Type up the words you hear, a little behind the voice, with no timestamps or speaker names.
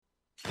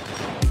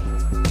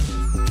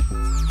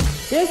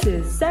This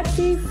is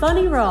Sexy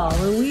Funny Raw,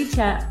 where we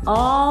chat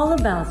all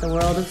about the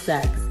world of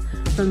sex,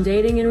 from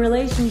dating and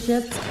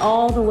relationships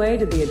all the way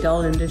to the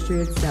adult industry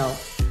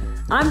itself.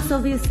 I'm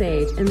Sylvia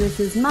Sage, and this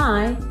is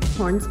my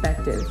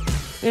Pornspective,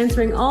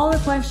 answering all the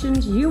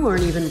questions you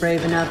weren't even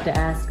brave enough to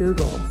ask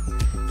Google.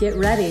 Get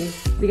ready,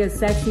 because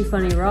Sexy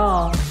Funny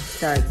Raw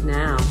starts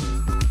now.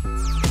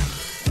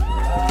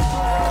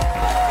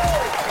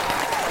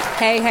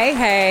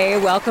 Hey,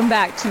 welcome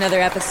back to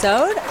another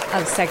episode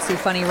of Sexy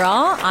Funny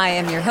Raw. I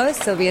am your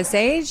host, Sylvia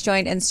Sage.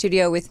 Joined in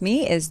studio with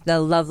me is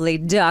the lovely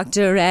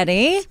Dr.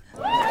 Eddie.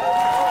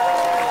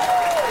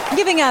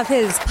 Giving up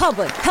his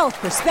public health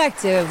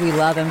perspective. We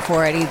love him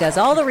for it. He does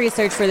all the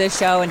research for this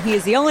show, and he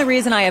is the only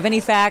reason I have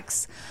any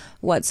facts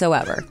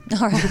whatsoever.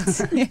 All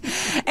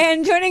right.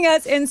 And joining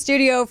us in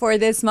studio for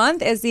this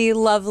month is the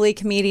lovely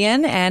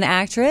comedian and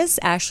actress,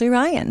 Ashley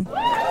Ryan.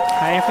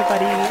 Hi,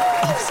 everybody.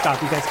 Oh,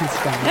 stop. You guys can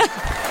sit down.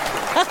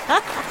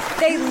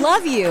 They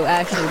love you,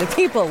 Ashley. The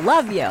people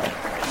love you.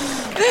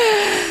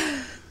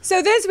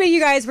 So this week, you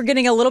guys, we're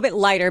getting a little bit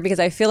lighter because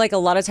I feel like a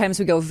lot of times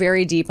we go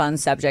very deep on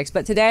subjects.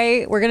 But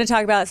today, we're going to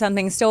talk about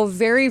something still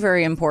very,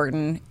 very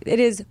important. It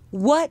is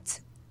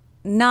what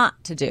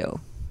not to do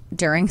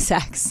during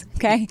sex,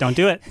 okay? Don't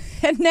do it.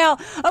 And now,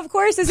 of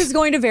course, this is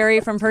going to vary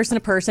from person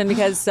to person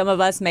because some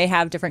of us may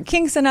have different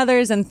kinks than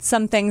others and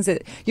some things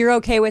that you're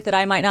okay with that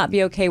I might not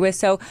be okay with.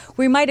 So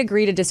we might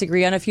agree to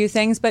disagree on a few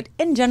things, but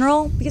in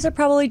general, these are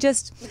probably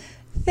just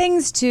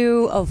things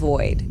to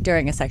avoid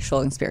during a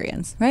sexual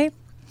experience, right?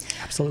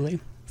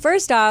 Absolutely.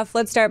 First off,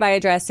 let's start by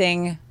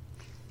addressing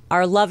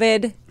our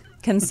loved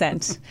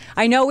consent.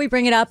 I know we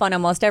bring it up on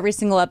almost every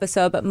single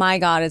episode, but my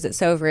God, is it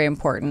so very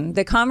important.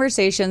 The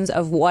conversations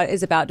of what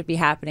is about to be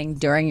happening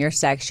during your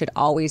sex should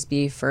always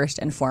be first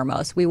and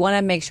foremost. We want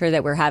to make sure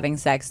that we're having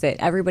sex that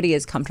everybody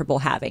is comfortable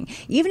having,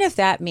 even if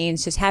that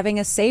means just having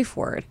a safe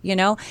word. You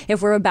know,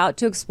 if we're about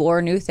to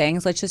explore new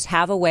things, let's just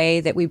have a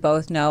way that we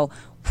both know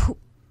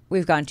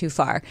we've gone too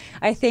far.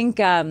 I think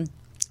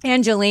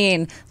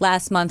Angeline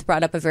last month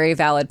brought up a very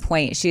valid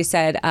point. She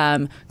said,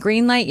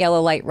 green light,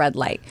 yellow light, red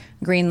light.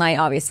 Green light,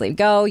 obviously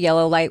go.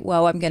 Yellow light,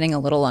 whoa, I'm getting a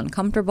little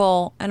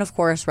uncomfortable. And of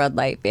course, red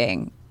light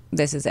being,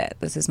 this is it.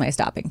 This is my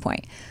stopping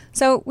point.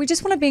 So we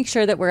just want to make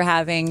sure that we're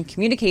having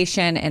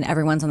communication and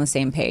everyone's on the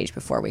same page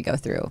before we go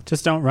through.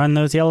 Just don't run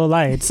those yellow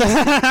lights,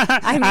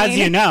 as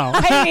you know.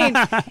 I mean,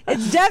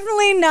 it's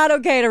definitely not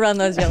okay to run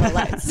those yellow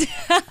lights.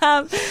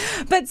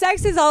 But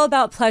sex is all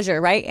about pleasure,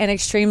 right? And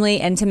extremely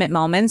intimate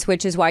moments,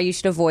 which is why you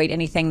should avoid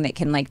anything that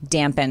can like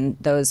dampen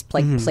those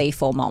like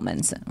playful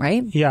moments,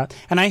 right? Yeah.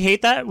 And I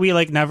hate that we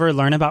like never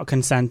learn about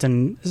consent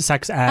in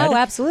sex ed. Oh,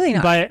 absolutely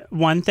not. But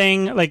one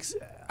thing like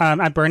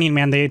at Burning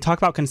Man, they talk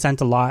about consent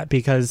a lot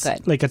because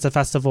like it's a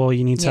festival.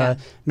 You need to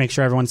make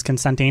sure everyone's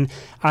consenting.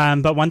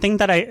 But one thing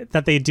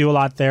that they do a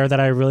lot there that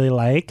I really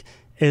like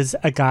is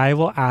a guy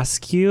will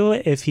ask you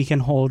if he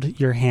can hold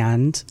your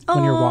hand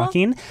when you're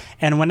walking.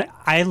 And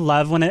I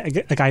love when a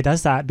guy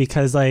does that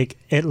because like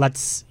it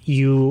lets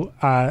you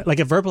like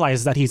it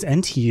verbalizes that he's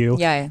into you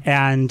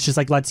and just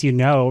like lets you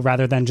know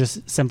rather than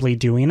just simply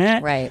doing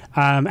it. Right.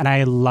 And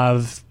I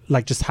love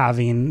like just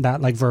having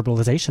that like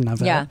verbalization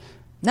of it. Yeah.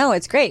 No,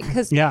 it's great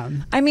because,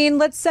 I mean,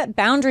 let's set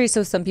boundaries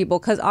with some people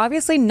because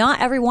obviously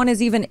not everyone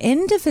is even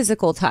into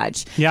physical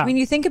touch. Yeah. I mean,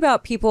 you think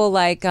about people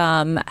like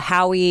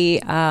Howie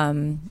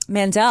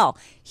Mandel.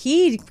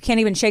 He can't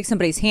even shake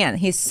somebody's hand.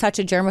 He's such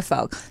a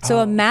germaphobe.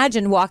 So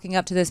imagine walking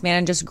up to this man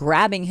and just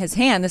grabbing his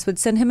hand. This would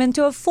send him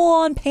into a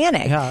full-on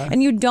panic. Yeah.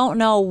 And you don't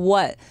know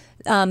what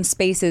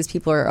spaces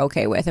people are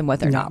okay with and what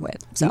they're not with.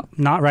 So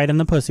not right in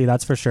the pussy,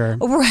 that's for sure.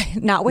 Right,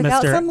 not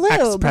without Mr. some lube.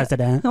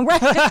 Ex-president.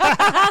 Right.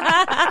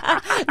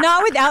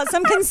 Not without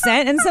some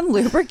consent and some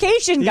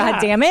lubrication.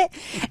 God damn it!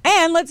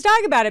 And let's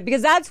talk about it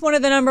because that's one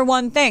of the number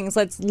one things.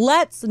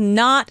 Let's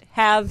not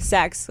have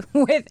sex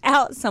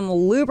without some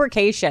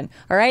lubrication.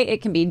 All right,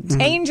 it can be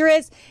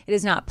dangerous. It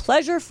is not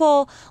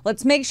pleasurable.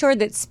 Let's make sure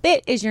that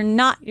spit is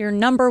not your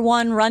number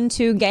one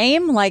run-to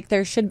game. Like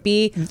there should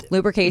be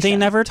lubrication. They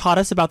never taught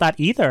us about that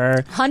either.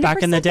 100%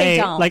 back in the day,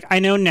 they don't. like I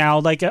know now,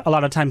 like a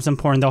lot of times in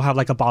porn, they'll have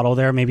like a bottle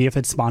there, maybe if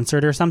it's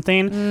sponsored or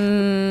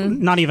something.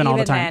 Not even all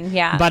the time. Then,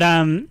 yeah. But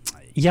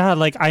yeah,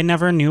 like I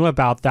never knew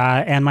about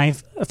that, and my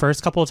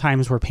first couple of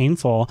times were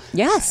painful.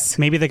 Yes.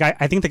 Maybe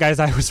I think the guys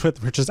I was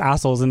with were just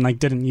assholes and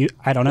like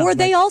I don't know. Or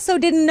they also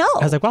didn't know.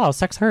 I was like, wow,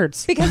 sex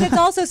hurts. Because it's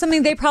also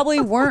something they probably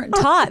weren't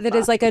taught that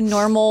is like a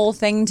normal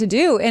thing to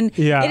do. And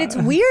it's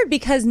weird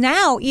because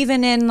now,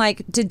 even in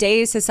like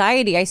today's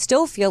society, I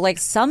still feel like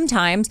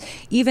sometimes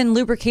even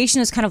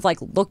lubrication is kind of like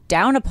looked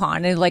down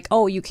upon and like,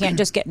 oh, you can't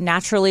just get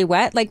naturally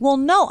wet. Like, well,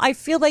 no, I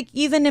feel like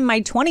even in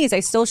my 20s, I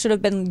still should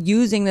have been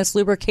using this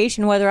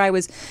lubrication, whether I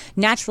was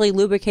naturally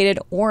lubricated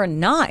or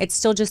not. It's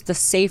still just the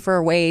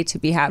safer way to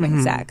be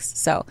having sex.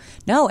 So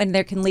no, and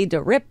there can lead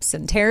to rips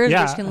and tears,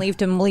 which can lead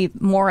to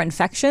more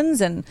infections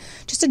and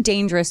just a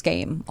dangerous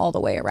game all the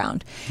way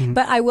around.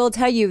 But I will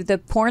tell you the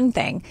porn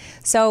thing.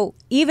 So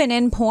even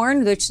in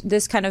porn, which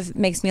this kind of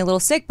makes me a little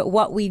sick, but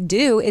what we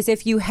do is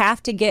if you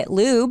have to get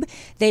lube,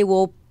 they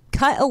will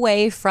cut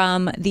away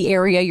from the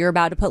area you're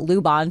about to put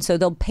lube on. So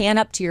they'll pan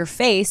up to your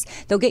face.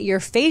 They'll get your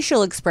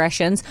facial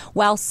expressions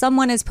while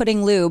someone is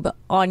putting lube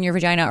on your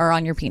vagina or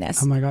on your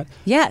penis. Oh my God.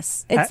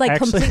 Yes. It's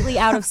completely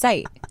out of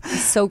sight.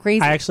 It's so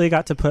crazy. I actually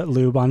got to put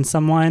lube on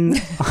someone.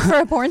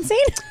 For a porn scene?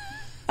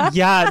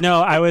 Yeah,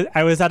 no,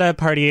 I was at a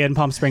party in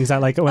Palm Springs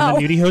at like one of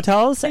the nudie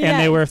hotels, and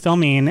they were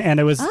filming, and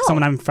it was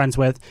someone I'm friends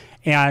with,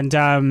 and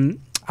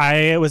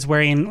I was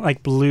wearing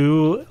like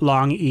blue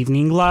long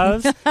evening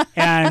gloves,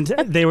 and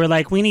they were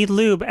like, "We need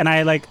lube," and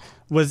I like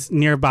was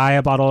nearby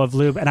a bottle of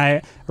lube, and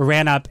I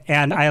ran up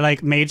and I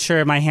like made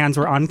sure my hands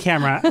were on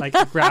camera,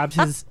 like grabbed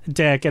his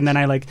dick, and then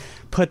I like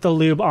put the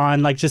lube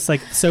on like just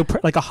like so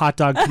like a hot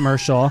dog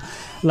commercial,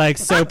 like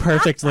so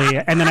perfectly,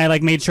 and then I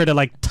like made sure to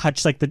like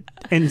touch like the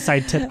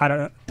inside tip. I don't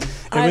know.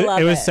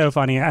 It was so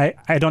funny.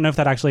 I don't know if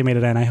that actually made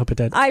it in. I hope it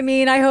did. I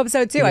mean, I hope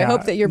so too. Yeah. I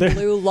hope that your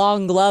blue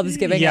long gloves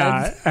giving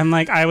I'm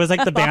like, I was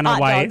like the Vanna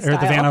White or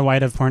the Vanna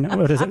White of porn.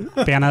 What is it?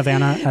 Vanna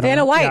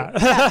White.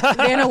 Yeah.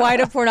 Vanna White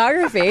of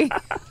pornography.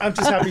 I'm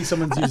just happy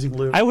someone's using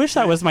lube. I wish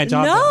that was my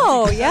job.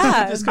 No,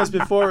 yeah. Just because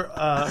before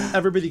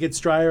everybody gets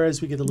drier as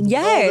we get a little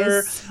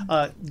older.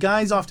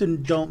 Guys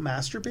often don't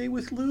masturbate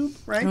with lube,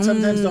 right?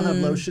 Sometimes they'll have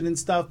lotion and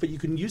stuff, but you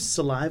can use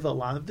saliva a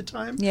lot of the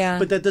time. Yeah.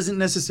 But that doesn't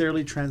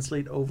necessarily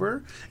translate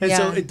over. And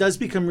so it does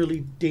become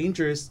really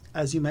dangerous,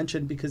 as you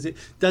mentioned, because it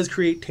does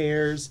create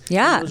tears.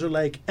 Yeah. Those are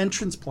like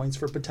entrance points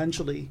for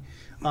potentially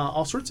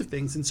all sorts of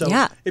things. And so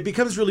it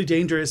becomes really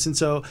dangerous. And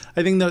so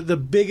I think the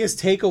biggest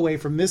takeaway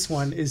from this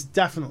one is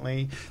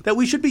definitely that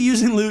we should be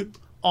using lube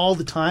all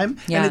the time.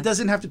 And it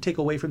doesn't have to take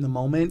away from the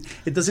moment.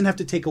 It doesn't have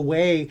to take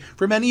away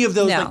from any of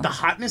those, like the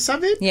hotness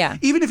of it. Yeah.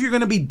 Even if you're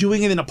going to be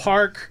doing it in a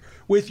park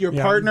with your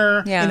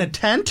partner in a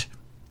tent,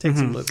 take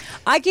some lube.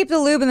 I keep the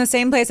lube in the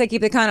same place I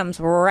keep the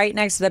condoms, right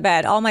next to the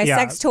bed. All my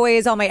sex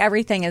toys, all my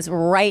everything is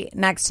right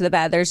next to the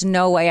bed. There's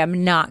no way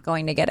I'm not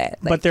going to get it.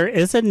 Like, but there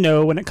is a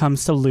no when it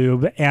comes to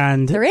lube,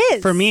 and there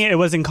is. For me, it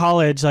was in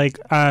college. Like,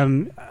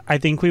 I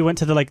think we went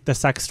to the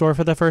sex store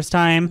for the first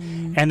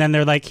time, and then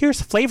they're like,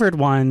 "Here's flavored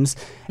ones,"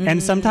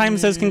 and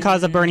sometimes those can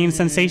cause a burning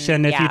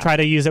sensation if you try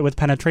to use it with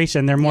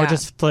penetration. They're more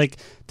just like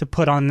to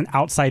put on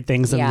outside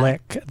things and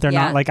lick. They're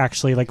not like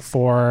actually like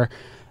for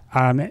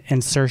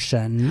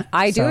insertion.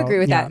 I do agree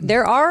with that.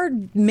 There are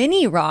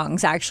many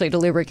wrongs actually to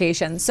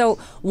lubrication. So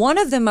one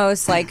of the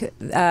most like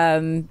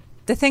the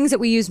things that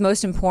we use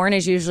most in porn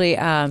is usually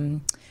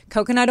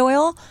coconut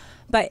oil,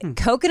 but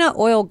coconut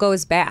oil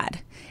goes bad.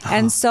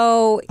 And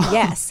so,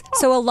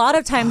 so a lot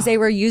of times they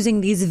were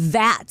using these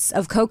vats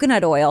of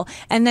coconut oil,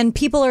 and then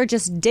people are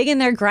just digging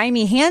their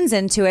grimy hands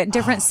into it,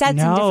 different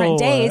sets and different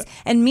days.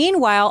 And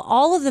meanwhile,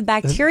 all of the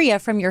bacteria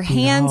from your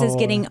hands is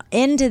getting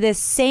into this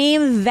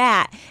same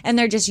vat, and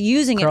they're just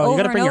using it over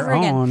and over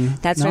again.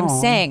 That's what I'm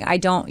saying. I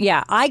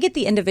get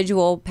the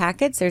individual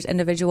packets. There's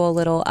individual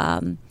little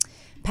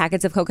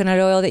packets of coconut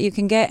oil that you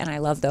can get, and I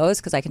love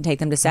those because I can take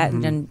them to set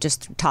and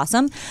just toss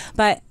them.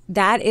 But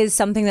that is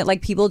something that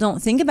like people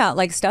don't think about.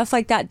 Like stuff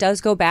like that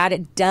does go bad.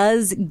 It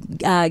does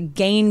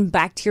gain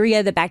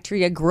bacteria. The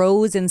bacteria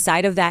grows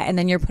inside of that, and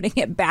then you're putting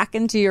it back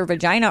into your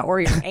vagina or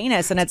your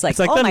anus, and it's like, it's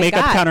like the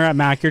makeup counter at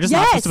MAC. You're just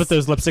not supposed to put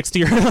those lipsticks to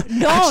your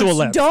actual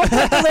lips. Don't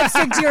put the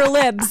lipstick to your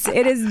lips.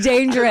 It is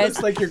dangerous.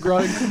 It's like you're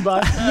growing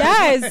kumbaya.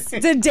 Yes,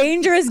 it's a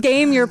dangerous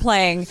game you're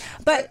playing.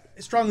 But I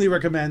strongly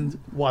recommend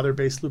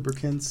water-based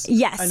lubricants.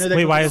 Yes. I know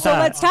wait, why is that? So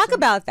let's talk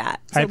about that.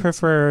 I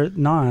prefer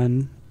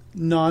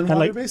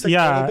non-water-based, like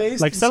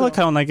oil-based? Like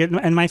silicone, like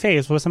in my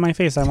face. What's in my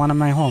face? I want in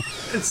my hole.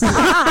 It's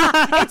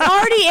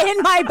already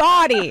in my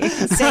body.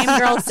 Same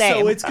girl,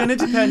 same. So it's going to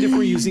depend if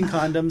we're using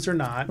condoms or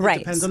not. Right. It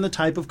depends on the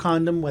type of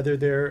condom, whether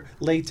they're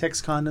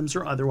latex condoms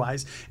or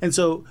otherwise. And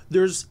so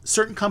there's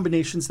certain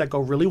combinations that go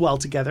really well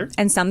together.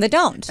 And some that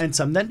don't.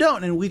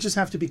 And we just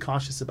have to be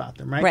cautious about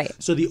them, right? Right.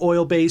 So the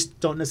oil-based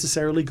don't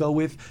necessarily go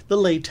with the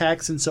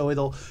latex, and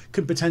so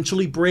could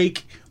potentially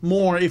break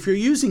more if you're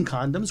using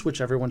condoms,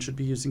 which everyone should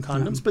be using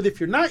condoms. But if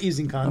you're not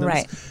using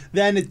condoms,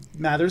 then it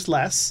matters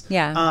less.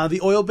 Yeah.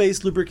 The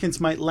oil-based lubricants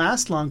might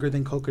last longer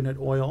than coconut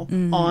oil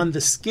on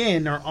the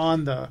skin or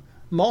on the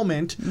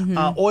moment.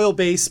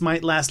 Oil-based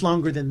might last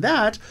longer than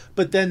that,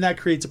 but then that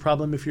creates a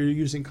problem if you're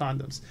using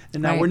condoms.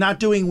 And now we're not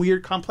doing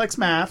weird complex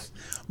math,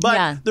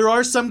 but there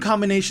are some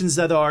combinations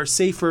that are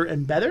safer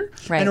and better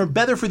and are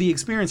better for the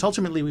experience.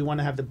 Ultimately, we want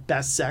to have the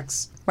best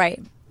sex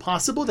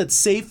possible that's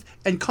safe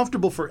and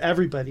comfortable for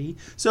everybody.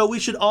 So we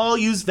should all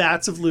use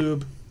vats of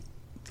lube.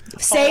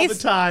 Safe, all the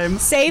time.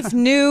 Safe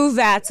new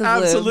vats of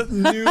lube. Absolute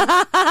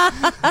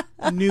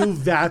new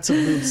vats of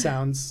lube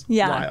sounds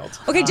wild.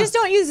 Okay, just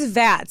don't use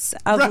vats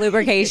of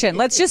lubrication.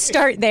 Let's just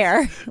start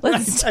there. I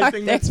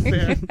think that's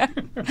fair.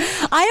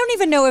 I don't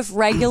even know if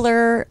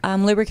regular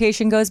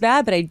lubrication goes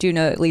bad, but I do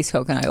know at least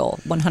coconut oil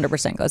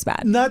 100% goes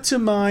bad. Not to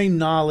my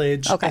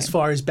knowledge as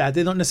far as bad.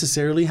 They don't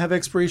necessarily have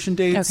expiration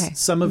dates. Okay.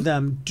 Some of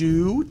them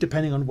do,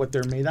 depending on what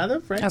they're made out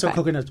of, right? So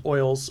coconut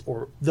oils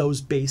or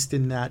those based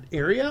in that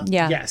area,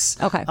 yes.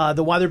 Okay. Okay.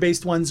 The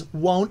water-based ones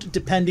won't,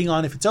 depending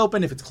on if it's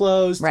open, if it's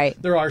closed.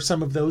 Right. There are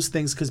some of those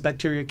things because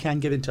bacteria can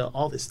get into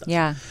all this stuff.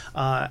 Yeah.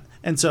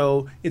 And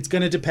so it's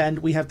going to depend.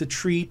 We have to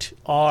treat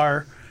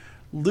our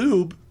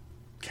lube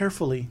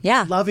carefully,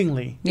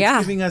 lovingly. Yeah.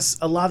 It's giving us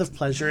a lot of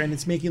pleasure, and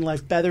it's making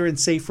life better and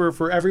safer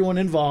for everyone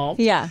involved.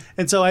 Yeah.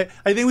 And so I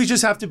think we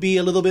just have to be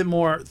a little bit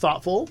more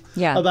thoughtful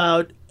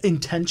about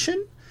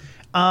intention.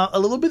 A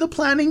little bit of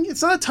planning.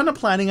 It's not a ton of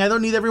planning. I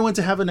don't need everyone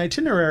to have an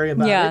itinerary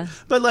about it.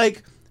 But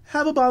like,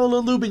 have a bottle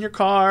of lube in your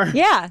car.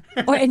 Yeah.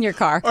 Or in your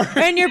car. or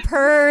in your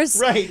purse.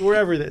 Right,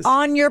 wherever it is.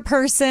 On your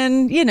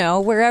person,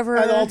 wherever.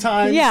 At all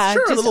times. Yeah.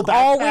 Sure, just a little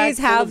backpack always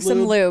have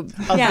some lube.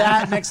 Of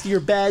that next to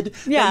your bed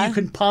that you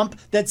can pump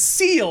that's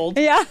sealed.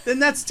 Yeah. Then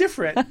that's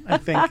different, I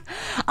think.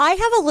 I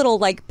have a little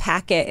like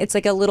packet. It's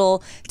like a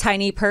little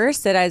tiny purse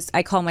that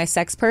I call my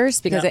sex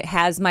purse because it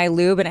has my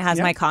lube and it has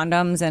my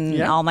condoms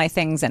and all my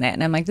things in it.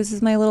 And I'm like, this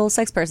is my little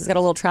sex purse. It's got a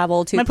little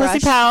travel toothbrush. My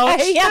pussy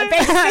pouch. Yeah,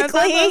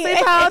 basically. My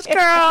pussy pouch,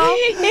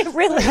 girl. It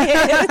really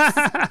is.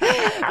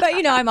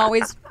 But I'm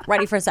always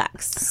ready for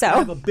sex. So I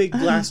have a big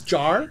glass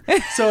jar.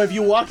 So if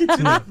you walk into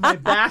my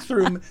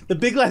bathroom, the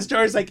big glass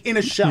jar is like in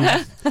a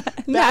shelf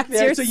back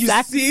there. Your So you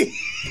sex. see.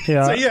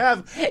 Yeah. So you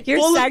have Your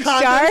full sex of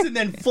condoms jar? and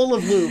then full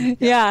of lube.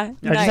 yeah.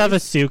 I just have a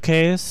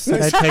suitcase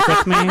that I take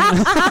with me.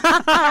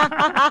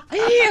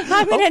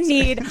 I'm gonna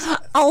need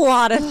a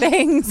lot of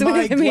things My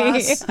with me.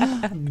 glass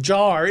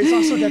jar is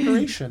also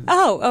decoration.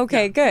 Oh,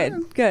 okay,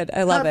 good.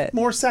 I love Have it.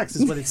 more sex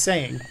is what it's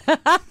saying.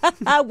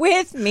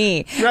 With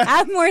me. Right.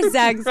 Have more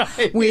sex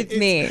Right. with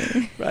me.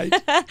 Right.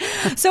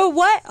 So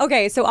what?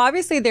 Okay, so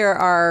obviously there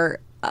are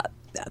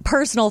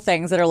personal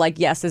things that are like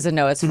yeses and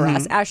no's for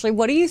us. Ashley,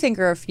 what do you think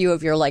are a few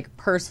of your like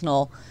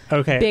personal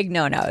big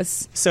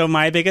no-nos? So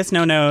my biggest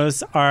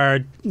no-nos are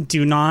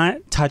do not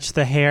touch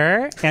the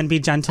hair and be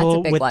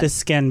gentle with the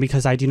skin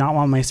because I do not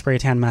want my spray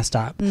tan messed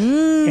up.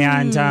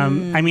 And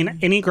I mean,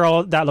 any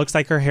girl that looks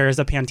like her hair is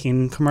a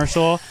Pantene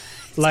commercial.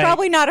 It's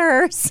probably not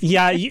hers.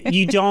 Yeah,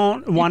 you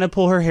don't want to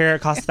pull her hair.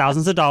 It costs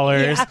thousands of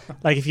dollars. Yeah.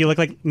 Like if you look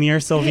like me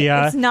or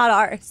Sylvia. It's not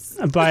ours.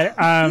 But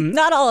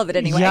not all of it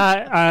anyway.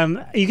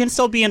 Yeah, you can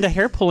still be into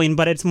hair pulling,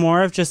 but it's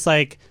more of just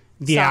like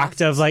the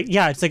act of like,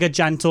 it's like a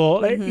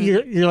gentle,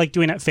 you're like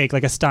doing it fake,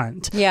 like a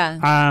stunt. Yeah.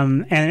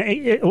 And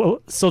it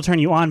will still turn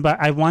you on. But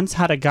I once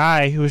had a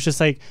guy who was just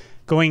like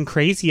going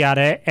crazy at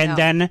it. And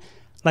then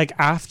like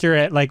after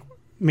it, like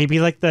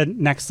maybe like the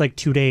next like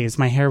 2 days,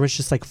 my hair was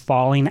just like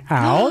falling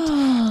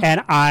out.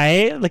 And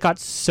I like got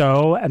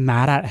so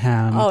mad at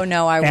him. Oh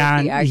no, I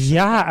would be actually.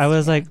 Yeah, I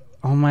was like,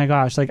 oh my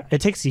gosh, like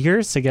it takes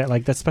years to get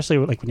like that, especially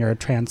like when you're a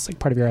trans, like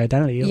part of your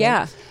identity.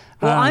 Yeah. Like,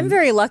 well, I'm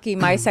very lucky.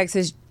 My sex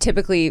is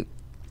typically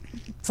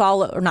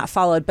not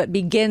followed, but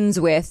begins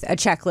with a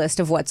checklist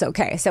of what's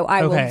okay. So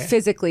I will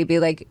physically be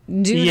like,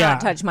 do not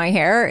touch my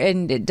hair,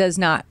 and it does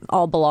not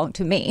all belong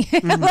to me.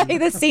 Like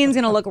the scene's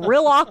gonna look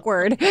real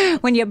awkward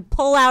when you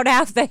pull out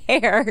half the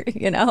hair,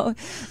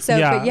 So,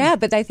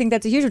 but I think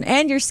that's a huge one.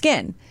 And your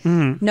skin.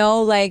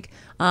 No, like,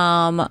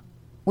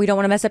 we don't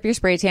want to mess up your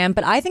spray tan,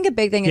 but I think a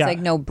big thing is like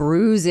no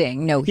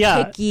bruising, no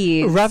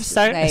hickeys. Rough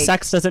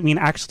sex doesn't mean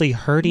actually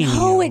hurting you.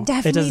 No, it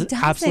definitely doesn't.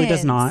 Absolutely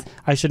does not.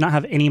 I should not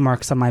have any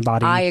marks on my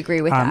body. I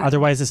agree with that.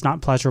 Otherwise, it's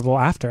not pleasurable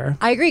after.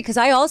 I agree, because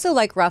I also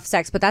like rough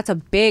sex, but that's a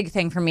big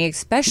thing for me,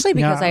 especially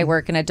because I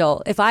work in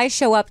adult. If I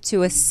show up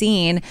to a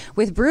scene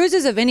with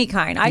bruises of any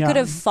kind, I could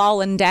have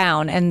fallen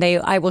down, and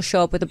I will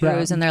show up with a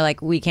bruise, and they're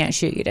like, we can't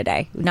shoot you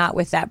today. Not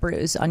with that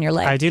bruise on your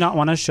leg. I do not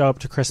want to show up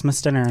to Christmas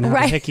dinner and have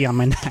a hickey on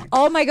my neck.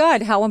 Oh my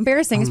God, how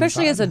embarrassing,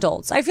 especially as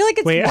adults. I feel like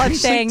it's one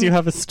thing do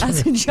have a story.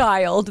 as a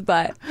child,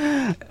 but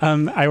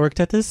I worked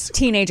at this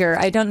teenager.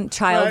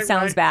 Child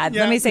sounds bad.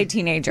 Let me say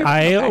teenager.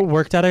 I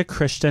worked at a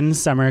Christian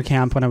summer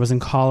camp when I was in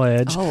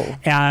college,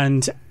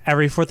 and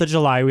every 4th of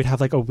July we'd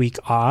have like a week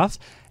off,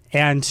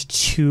 and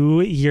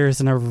 2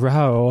 years in a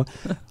row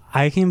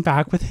I came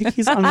back with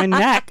hickeys on my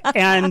neck,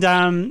 and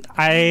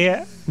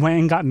I went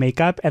and got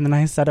makeup, and then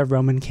I said a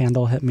Roman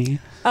candle hit me.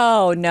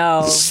 Oh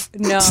no.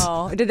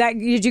 Did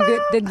you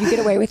get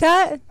away with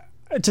that?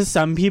 To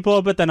some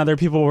people, but then other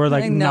people were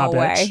like, no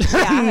way.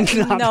 Bitch.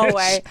 Yeah, no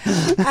way.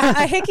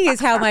 A hickey is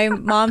how my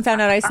mom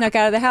found out I snuck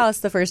out of the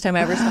house the first time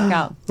I ever snuck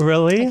out.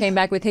 Really? I came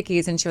back with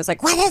hickeys, and she was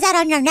like, what is that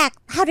on your neck?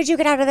 How did you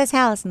get out of this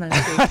house? And then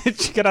how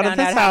did you get out of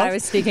this house? I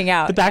was sneaking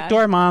out. The back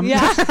door, Mom.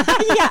 Yeah.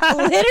 Yeah,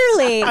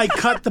 literally. I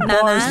cut the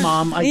bars,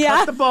 Mom. I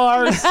cut the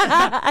bars.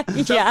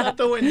 Jumped out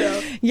the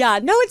window. Yeah.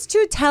 No, it's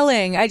too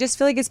telling. I just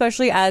feel like,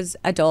 especially as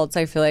adults,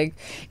 I feel like,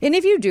 and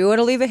if you do want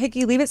to leave a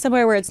hickey, leave it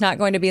somewhere where it's not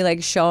going to be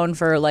like shown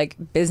for like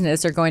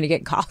business or going to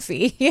get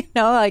coffee.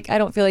 Like I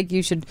don't feel like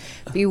you should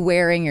be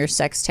wearing your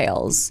sex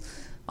tails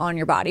on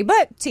your body,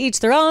 but to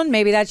each their own.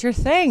 Maybe that's your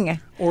thing.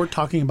 Or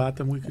talking about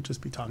them. We could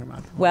just be talking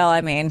about them. Well,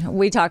 I mean,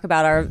 we talk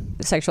about our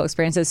sexual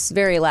experiences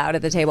very loud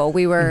at the table.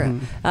 We were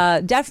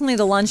definitely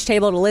the lunch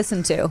table to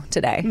listen to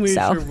today. We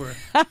sure were.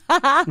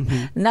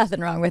 Nothing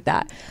wrong with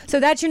that. So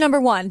that's your number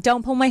one.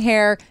 Don't pull my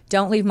hair.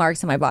 Don't leave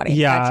marks on my body.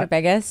 Yeah. That's your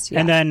biggest. Yeah.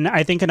 And then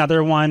I think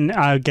another one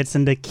gets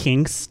into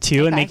kinks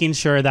too, and making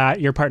sure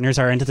that your partners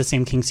are into the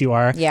same kinks you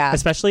are. Yeah.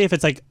 Especially if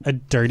it's like a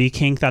dirty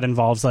kink that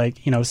involves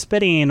like, you know,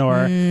 spitting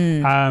or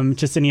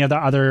just any of the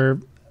other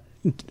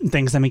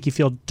things that make you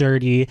feel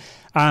dirty.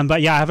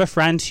 But yeah, I have a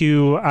friend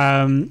who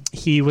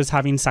he was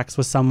having sex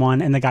with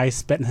someone and the guy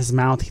spit in his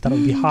mouth. He thought it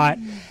would be hot.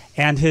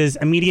 And his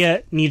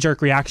immediate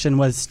knee-jerk reaction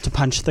was to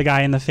punch the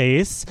guy in the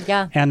face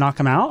and knock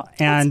him out.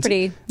 And that's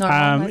pretty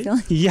normal, I feel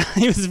like. Yeah,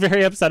 he was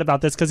very upset about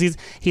this because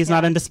he's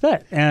not into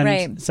spit.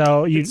 And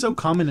so it's so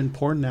common in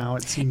porn now,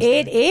 it seems.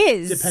 It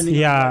is.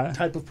 Depending on what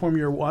type of porn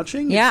you're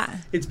watching. Yeah.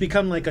 It's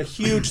become like a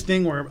huge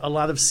thing where a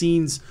lot of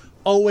scenes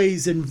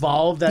always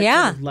involve that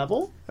kind of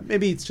level.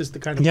 Maybe it's just the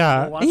kind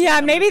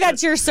of maybe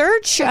that's your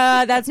search.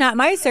 That's not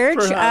my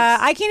search.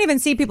 I can't even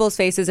see people's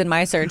faces in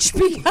my search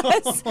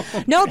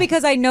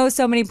because I know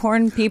so many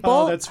porn people.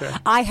 Oh, that's fair.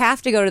 I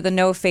have to go to the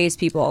no face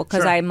people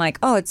because I'm like,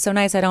 oh, it's so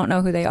nice. I don't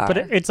know who they are. But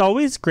it's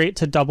always great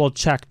to double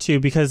check too,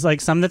 because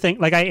like some of the things,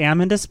 like I am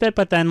into spit,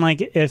 but then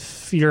like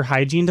if your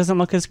hygiene doesn't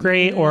look as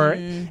great, or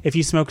if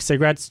you smoke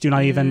cigarettes, do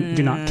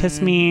not kiss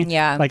me.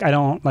 Yeah, like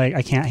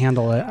I can't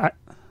handle it.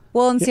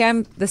 Well, and see,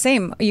 I'm the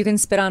same. You can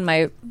spit on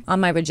my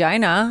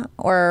vagina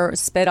or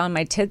spit on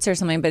my tits or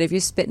something, but if you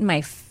spit in my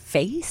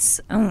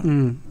face,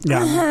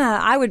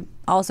 I would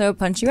also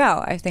punch you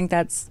out. I think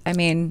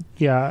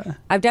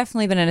I've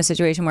definitely been in a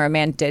situation where a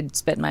man did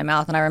spit in my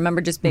mouth, and I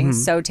remember just being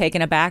so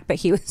taken aback, but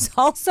he was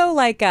also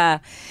like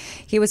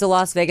he was a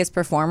Las Vegas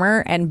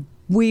performer, and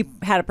we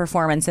had a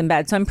performance in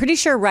bed. So I'm pretty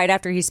sure right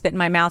after he spit in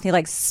my mouth, he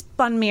like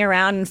spun me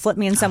around and flipped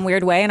me in some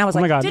weird way. And I was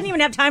didn't even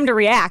have time to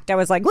react. I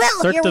was like, well,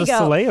 Cirque here we go. du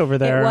Soleil over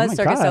there. It was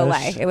Cirque du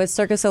Soleil. It was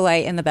Cirque du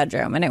Soleil in the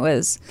bedroom. And it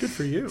was good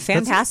for you.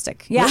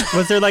 Fantastic. Yeah.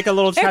 Was there like a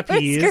little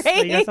trapeze? It was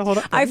great.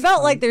 I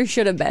felt like there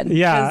should have been.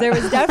 Yeah. Because there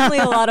was definitely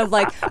a lot of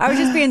like, I was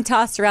just being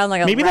tossed around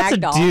like a maybe rag that's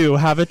doll. a do.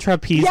 Have a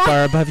trapeze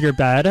bar above your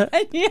bed.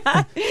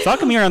 Yeah.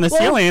 Fuck me on the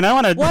ceiling. I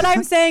want to. What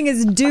I'm saying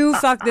is do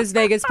fuck this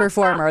Vegas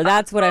performer.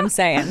 That's what I'm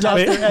saying.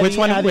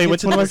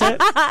 Which one was it?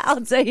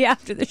 I'll tell you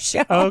after the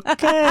show.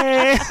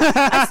 Okay.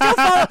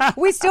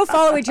 We still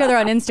follow each other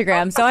on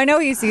Instagram, so I know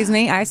he sees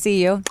me. I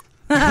see you.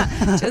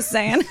 Just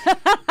saying.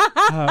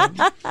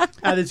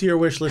 Add it to your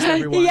wish list,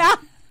 everyone. Yeah.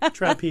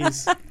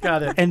 Trapeze.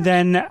 Got it. And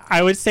then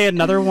I would say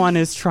another one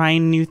is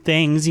trying new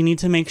things. You need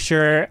to make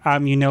sure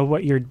you know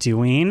what you're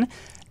doing.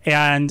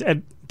 And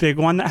a big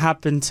one that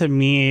happened to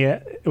me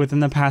within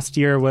the past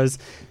year was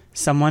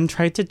someone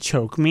tried to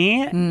choke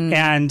me,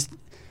 and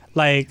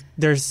like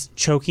there's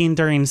choking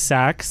during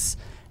sex,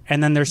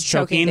 and then there's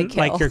choking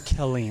like you're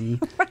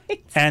killing.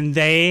 Right. And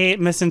they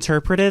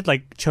misinterpreted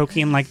like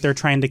choking like they're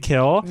trying to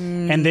kill.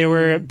 And they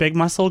were a big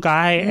muscle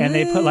guy, and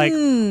they put like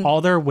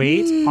all their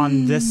weight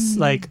on this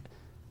like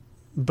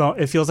bone.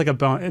 It feels like a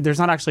bone. There's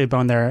not actually a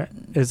bone there.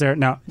 Is there?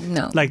 No.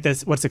 Like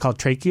this, what's it called?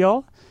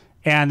 Tracheal.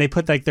 And they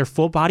put like their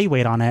full body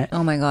weight on it.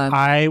 Oh my God.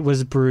 I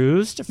was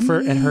bruised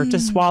and hurt to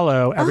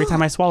swallow every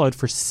time I swallowed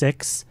for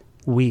 6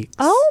 weeks.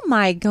 Oh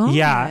my God.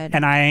 Yeah.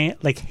 And I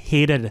like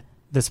hated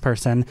this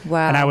person.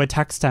 Wow. And I would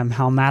text him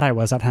how mad I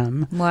was at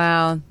him.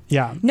 Wow.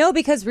 Yeah. No,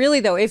 because really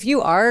though, if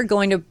you are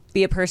going to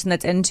be a person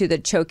that's into the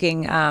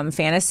choking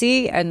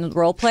fantasy and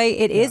role play,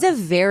 it is a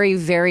very,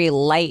 very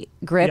light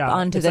grip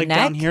onto it's the like neck.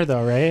 Down here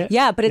though, right?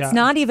 Yeah, but it's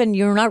not even,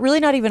 you're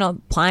not even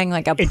applying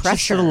like a it's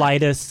pressure.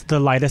 Just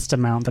the lightest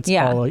amount. That's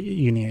all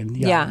you need.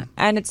 Yeah.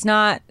 And it's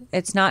not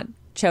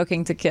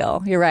choking to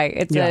kill. You're right.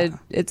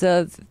 It's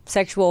a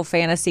sexual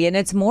fantasy, and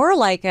it's more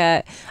like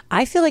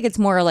I feel like it's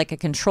more like a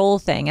control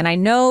thing. And I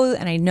know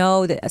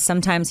that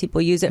sometimes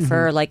people use it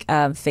for like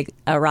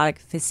erotic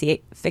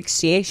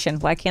asphyxiation.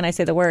 Why can't I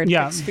say the word?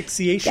 Yeah.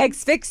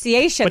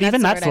 Asphyxiation. But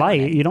even that's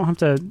light. You don't have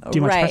to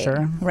do much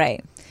pressure.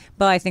 Right.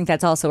 But I think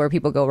that's also where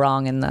people go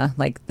wrong in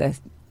the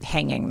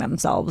hanging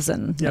themselves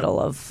in the middle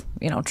of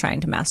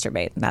trying to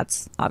masturbate. And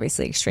that's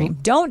obviously extreme.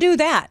 Don't do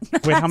that.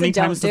 Wait, how many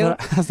times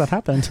has that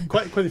happened?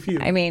 Quite a few.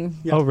 I mean,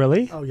 oh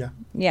really? Oh yeah.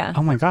 Yeah.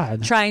 Oh my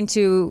God. Trying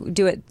to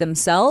do it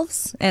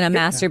themselves in a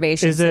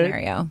masturbation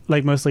scenario.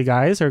 Like mostly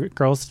guys or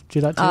girls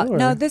do that too?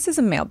 No, this is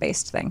a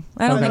male-based thing.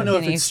 I don't know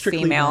if it's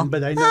strictly female. men,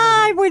 but I know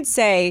I would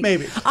say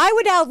maybe. I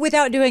would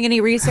without doing any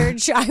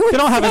research. I would. They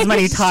don't have as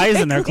many ties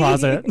in their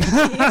closet.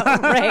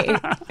 Right.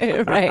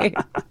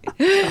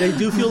 They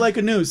do feel like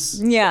a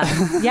noose. Yeah.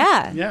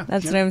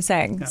 That's what I'm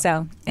saying. Yeah.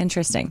 So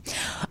interesting.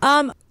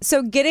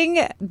 So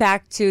getting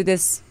back to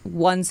this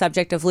one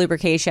subject of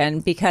lubrication,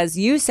 because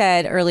you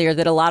said earlier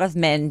that a lot of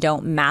men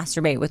don't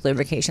masturbate with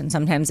lubrication.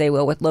 Sometimes they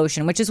will with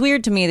lotion, which is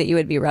weird to me that you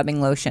would be rubbing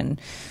lotion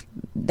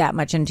that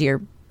much into your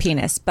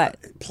penis. But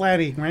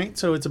planning, right?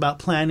 So it's about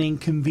planning,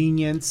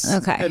 convenience,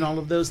 and all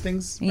of those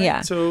things. Right?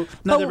 Yeah. So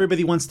not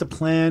everybody wants to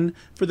plan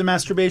for the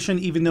masturbation,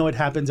 even though it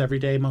happens every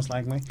day, most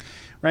likely.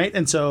 Right.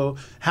 And so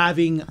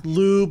having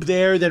lube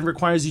there then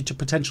requires you to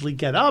potentially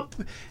get up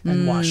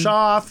and wash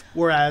off.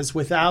 Whereas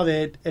without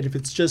it, and if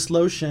it's just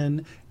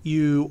lotion,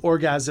 you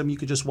orgasm, you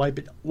could just wipe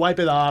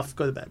it off,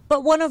 go to bed.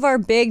 But one of our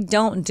big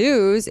don't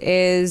do's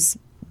is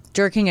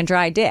jerking a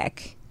dry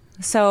dick.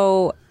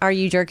 So are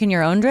you jerking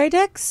your own dry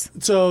dicks?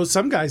 So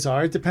some guys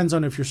are. It depends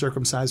on if you're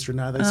circumcised or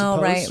not, I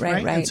suppose.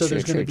 Right. And so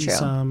there's going to be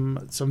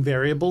some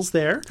variables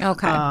there.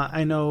 Okay.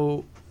 I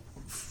know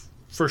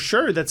for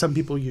sure that some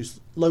people use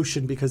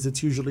lotion because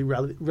it's usually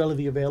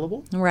readily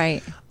available.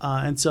 Right.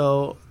 And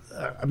so,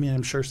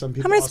 I'm sure some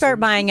people. I'm going to start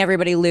buying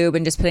everybody lube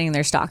and just putting in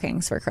their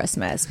stockings for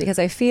Christmas because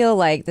I feel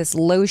like this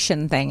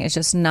lotion thing is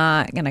just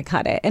not going to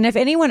cut it. And if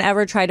anyone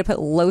ever tried to put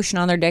lotion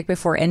on their dick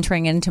before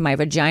entering into my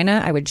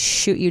vagina, I would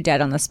shoot you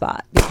dead on the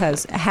spot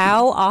because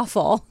how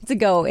awful to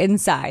go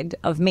inside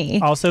of me.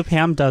 Also,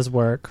 Pam does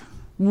work.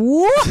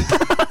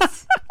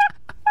 What?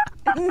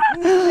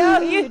 No,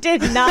 you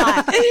did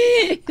not.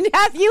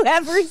 Have you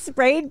ever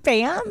sprayed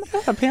Pam?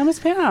 Yeah, Pam is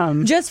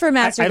Pam. Just for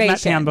masturbation. I've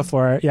met Pam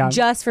before. Yeah.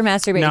 Just for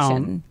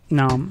masturbation.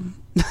 No.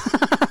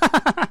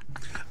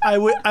 I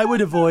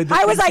would avoid.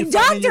 I was like,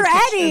 Dr.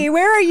 Eddie,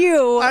 where are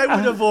you? I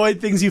would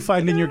avoid things you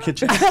find in your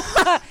kitchen,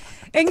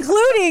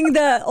 including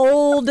the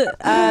old.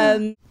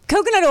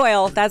 Coconut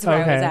oil, that's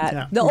where I was at.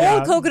 Yeah. The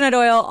old coconut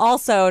oil,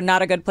 also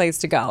not a good place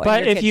to go.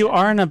 But if you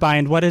are in a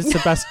bind, what is the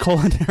best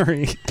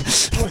culinary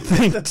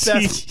thing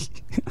to use?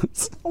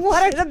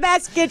 What are the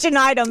best kitchen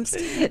items to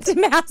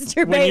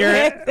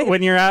masturbate with?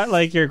 When you're at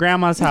like your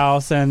grandma's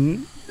house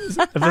and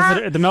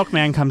the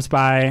milkman comes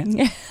by,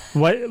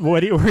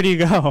 where do you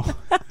go?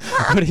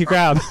 What do you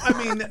grab?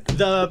 I mean,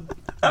 the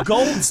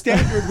gold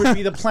standard would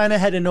be to plan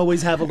ahead and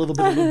always have a little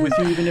bit of lube with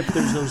you, even if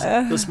there's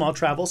those small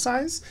travel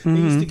size. They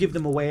used to give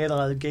them away at a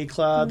lot of gay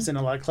clubs and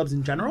a lot of clubs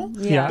in general.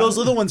 Yeah. Those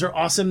little ones are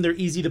awesome. They're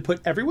easy to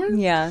put everywhere.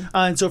 Yeah.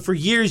 And so for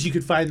years you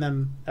could find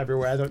them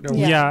everywhere. I don't know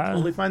where you can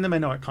only find them. I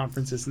know at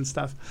conferences and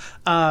stuff.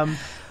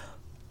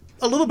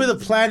 A little bit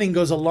of planning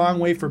goes a long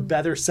way for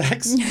better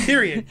sex,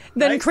 period.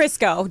 Than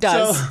Crisco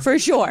does, for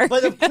sure.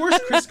 But of course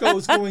Crisco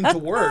is going to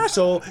work.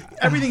 So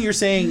everything you're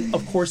saying,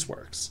 of course,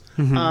 works.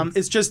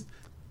 It's just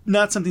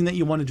not something that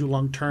you want to do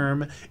long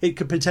term. It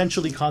could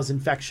potentially cause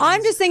infections.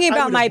 I'm just thinking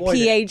about my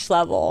pH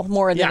level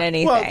more than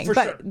anything.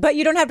 Well, but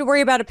you don't have to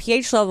worry about a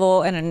pH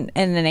level in an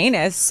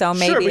anus, so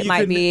maybe it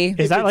might be.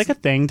 Is that like a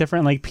thing?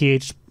 Different like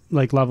pH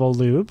level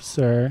lubes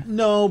or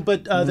no?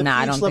 But the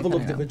pH level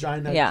of the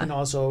vagina can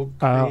also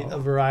create a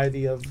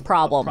variety of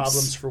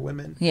problems for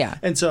women. Yeah,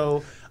 and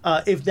so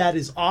if that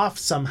is off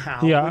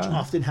somehow, which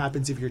often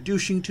happens if you're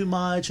douching too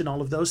much and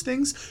all of those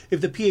things,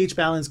 if the pH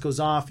balance goes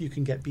off, you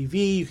can get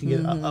BV, you can get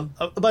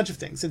a bunch of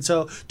things. And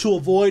so to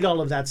avoid all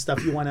of that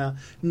stuff, you want to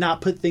not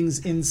put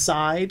things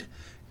inside,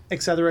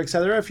 et cetera, et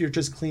cetera. If you're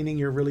just cleaning,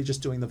 you're really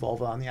just doing the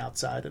vulva on the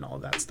outside and all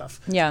of that stuff.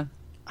 Yeah.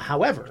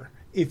 However,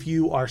 if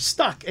you are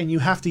stuck and you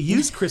have to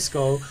use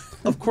Crisco,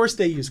 of course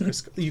they use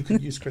Crisco. You can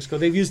use Crisco.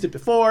 They've used it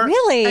before.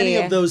 Really? Any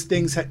of those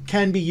things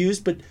can be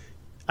used, but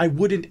I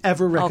wouldn't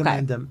ever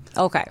recommend them.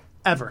 Okay.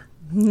 Ever.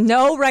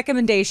 No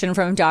recommendation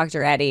from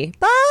Dr. Eddie,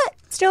 but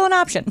still an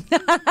option.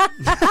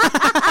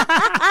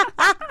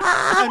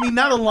 I mean,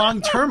 not a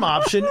long-term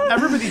option.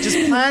 Everybody just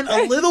plan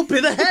a little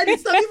bit ahead.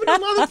 It's not even a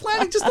lot of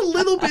planning. Just a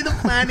little bit of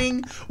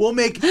planning will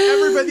make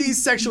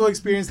everybody's sexual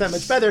experience that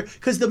much better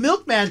because the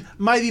milkman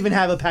might even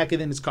have a packet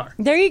in his car.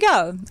 There you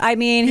go. I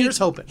mean, here's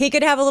hoping. He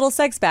could have a little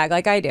sex bag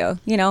like I do.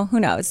 You know, who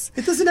knows?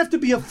 It doesn't have to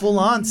be a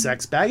full-on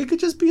sex bag. It could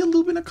just be a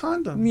lube and a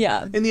condom.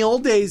 Yeah. In the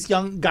old days,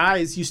 young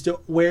guys used to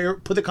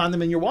put the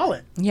condom in your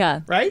wallet.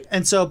 Yeah. Right?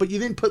 And so, but you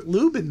didn't put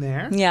lube in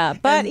there. Yeah.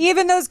 But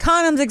even those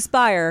condoms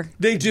expire.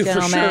 They do,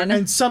 gentlemen. For sure.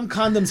 And some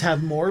condoms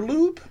have more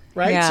lube,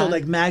 right? Yeah. So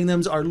like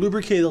Magnums are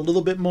lubricated a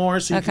little bit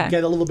more, so you can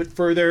get a little bit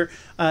further.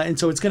 And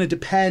so it's going to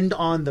depend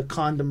on the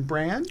condom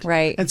brand.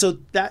 Right. And so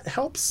that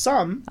helps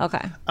some.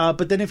 Okay.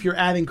 But then if you're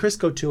adding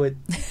Crisco to it,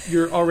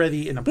 you're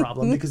already in a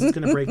problem because it's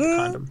going to break the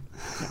condom.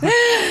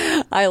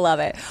 Yeah. I love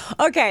it.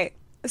 Okay.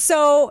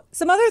 So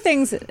some other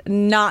things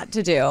not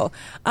to do.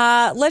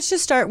 Let's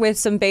just start with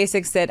some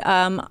basics that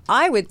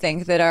I would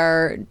think that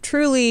are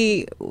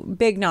truly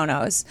big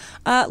no-nos.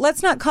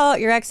 Let's not call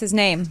out your ex's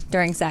name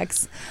during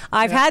sex.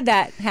 I've had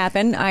that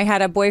happen. I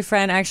had a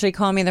boyfriend actually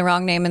call me the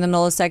wrong name in the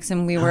middle of sex,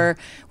 and we were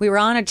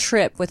on a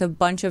trip with a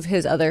bunch of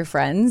his other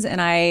friends,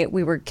 and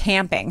we were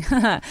camping.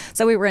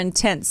 So we were in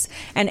tents,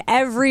 and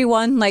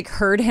everyone like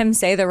heard him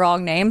say the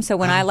wrong name. So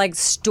when I like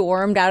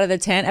stormed out of the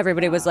tent,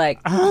 everybody was like,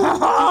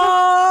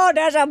 "Oh,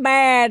 that's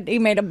he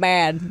made a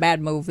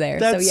bad move there."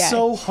 That's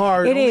so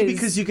hard. It is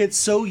because you get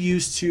so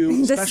used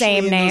to the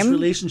same name. Those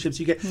relationships.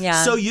 You get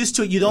so used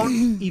to it, you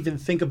don't even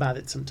think about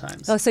it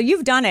sometimes. Oh, so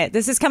you've done it.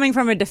 This is coming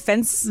from a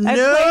defense. No,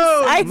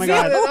 place. Not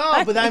at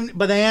all.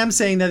 But I am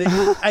saying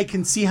that I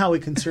can see how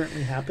it can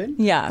certainly happen.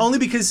 Yeah. Only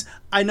because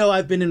I know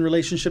I've been in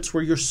relationships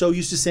where you're so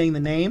used to saying the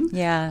name.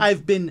 Yeah.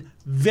 I've been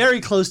very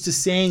close to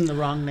saying the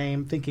wrong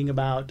name,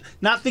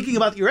 not thinking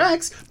about your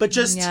ex, but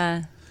just.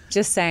 Yeah.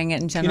 Just saying it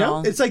in general.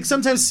 You know, it's like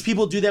sometimes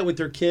people do that with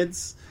their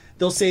kids.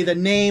 they'll say the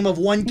name of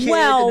one kid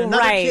and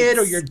another kid,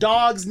 or your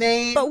dog's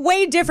name. But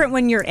way different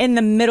when you're in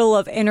the middle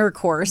of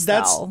intercourse,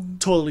 That's though.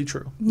 totally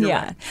true. You're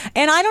right.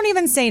 And I don't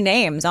even say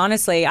names,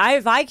 honestly.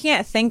 If I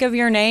can't think of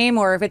your name,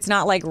 or if it's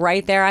not like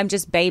right there, I'm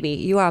just baby.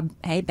 You are,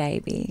 hey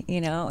baby,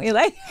 you know? You're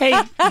like,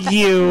 hey,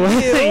 you.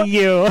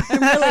 You.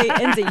 I'm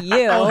really into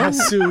you. Oh,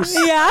 Jesus.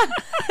 Yeah.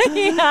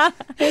 Yeah.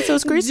 It's so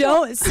screwy.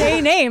 Don't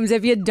say names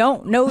if you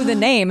don't know the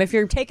name. If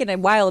you're taking a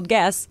wild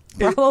guess,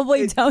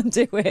 probably don't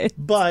do it.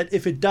 But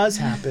if it does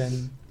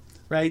happen,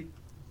 right,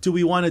 do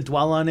we want to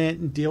dwell on it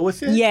and deal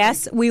with it?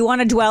 Yes, we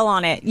want to dwell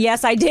on it.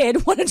 Yes, I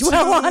did want to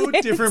dwell on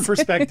it. Two different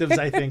perspectives,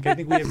 I think. I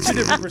think we have two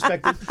different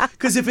perspectives.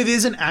 Because if it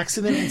is an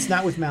accident, it's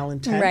not with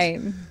malintent.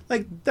 Right.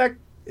 Like, that,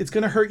 it's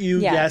going to hurt you,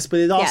 yes, but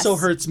it also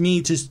hurts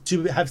me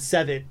to have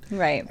said it.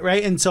 Right.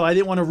 Right? And so I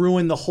didn't want to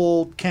ruin the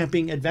whole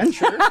camping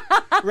adventure.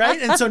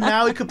 Right? And so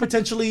now it could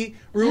potentially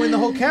ruin the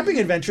whole camping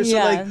adventure. So,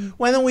 like,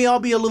 why don't we all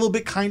be a little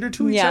bit kinder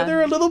to each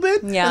other a little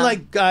bit? Yeah. And,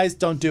 like, guys,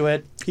 don't do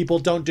it. People,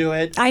 don't do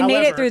it. I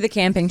made it through the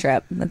camping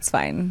trip. That's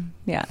fine.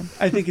 Yeah.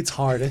 I think it's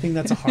hard. I think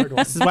that's a hard one.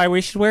 This is why we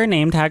should wear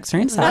name tags for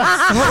incest.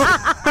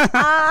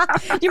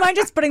 You mind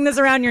just putting this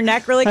around your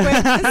neck really quick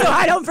so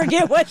I don't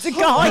forget what to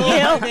call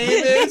you? My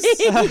name is...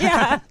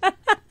 Yeah.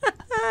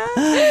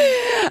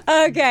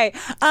 Okay.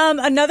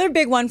 Another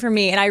big one for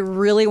me, and I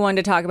really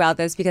wanted to talk about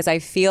this because I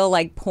feel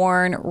like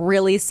porn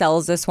really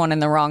sells this one in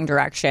the wrong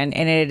direction,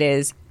 and it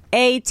is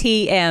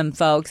ATM,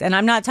 folks. And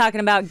I'm not talking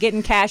about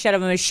getting cash out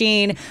of a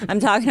machine. I'm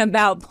talking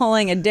about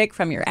pulling a dick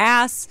from your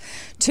ass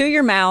to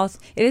your mouth.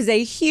 It is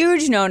a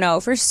huge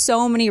no-no for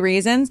so many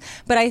reasons,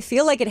 but I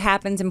feel like it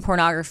happens in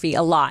pornography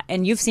a lot.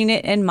 And you've seen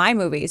it in my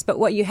movies, but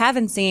what you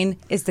haven't seen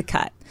is the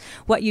cut.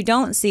 What you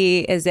don't see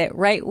is that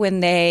right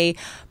when they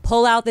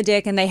pull out the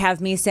dick and they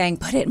have me saying,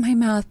 put it in my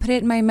mouth, put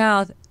it in my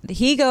mouth,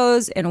 he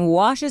goes and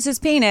washes his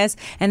penis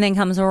and then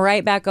comes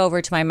right back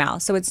over to my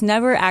mouth. So it's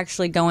never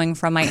actually going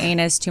from my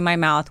anus to my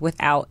mouth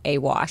without a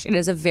wash. It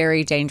is a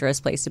very dangerous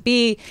place to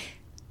be.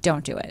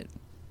 Don't do it.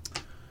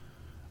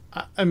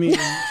 I mean...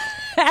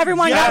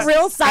 Everyone got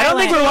real silent. I don't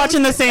think we're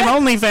watching the same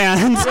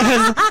OnlyFans.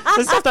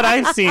 The stuff that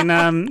I've seen,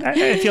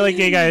 I feel like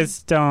gay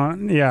guys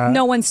don't. Yeah.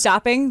 No one's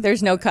stopping.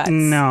 There's no cuts.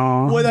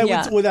 No.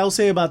 What I'll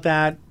say about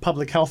that,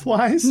 public health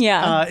wise,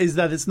 is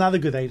that it's not a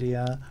good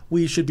idea.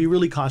 We should be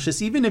really cautious.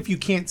 Even if you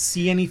can't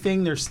see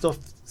anything, there's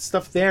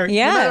stuff there.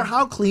 Yeah. No matter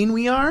how clean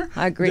we are,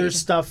 Agreed. There's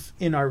stuff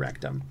in our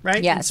rectum,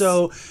 right? Yes. And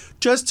so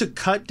just to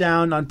cut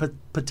down on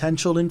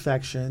potential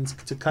infections,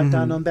 to cut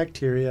down on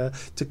bacteria,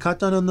 to cut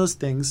down on those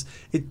things,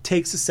 it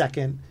takes a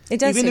second.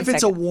 It does. Even if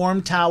it's a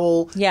warm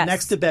towel Yes.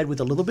 next to bed with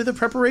a little bit of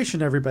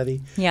preparation,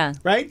 everybody. Yeah.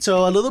 Right?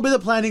 So a little bit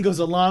of planning goes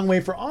a long way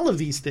for all of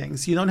these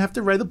things. You don't have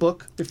to write a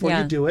book before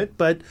you do it,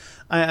 but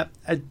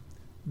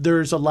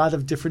there's a lot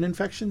of different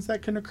infections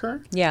that can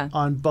occur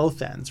on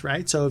both ends,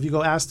 right? So if you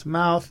go ass to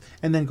mouth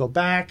and then go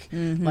back,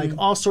 like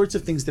all sorts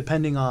of things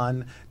depending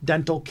on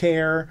dental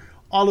care,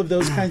 all of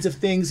those kinds of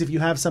things. If you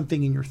have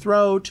something in your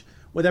throat,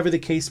 whatever the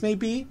case may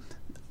be,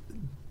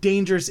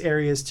 dangerous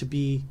areas to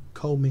be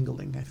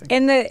co-mingling, I think.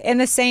 In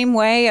the same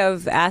way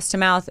of ass to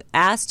mouth,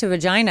 ass to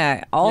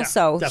vagina,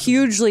 also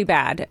hugely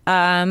bad.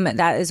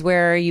 That is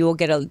where you will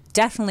get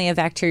definitely a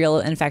bacterial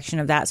infection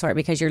of that sort,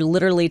 because you're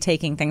literally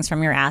taking things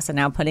from your ass and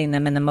now putting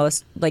them in the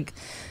most like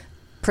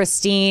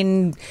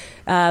pristine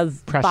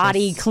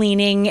body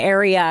cleaning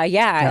area.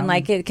 Yeah. And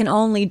like it can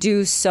only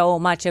do so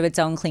much of its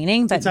own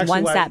cleaning, but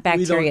once that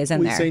bacteria is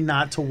in there. We say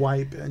not to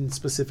wipe in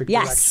specific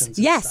directions.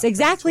 Yes,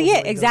 exactly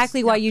it.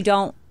 Exactly why you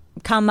don't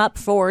come up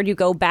forward, you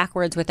go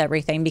backwards with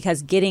everything,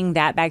 because getting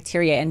that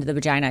bacteria into the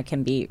vagina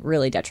can be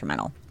really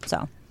detrimental.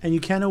 So, and you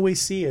can't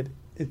always see it.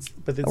 It's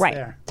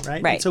there,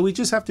 right? And so we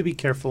just have to be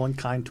careful and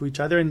kind to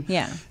each other, and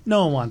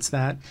no one wants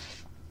that.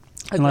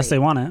 Unless they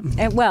want it.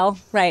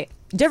 And,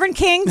 different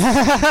kinks,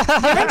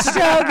 different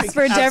strokes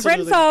for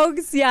different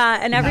folks. Yeah,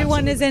 and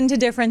everyone is into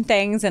different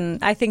things,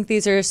 and I think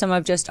these are some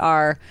of just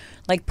our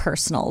like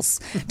personals.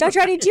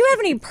 Dr. Eddie, do you have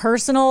any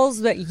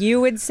personals that you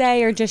would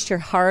say are just your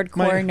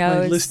hardcore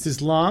no's? My list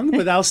is long,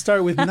 but I'll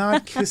start with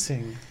not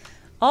kissing.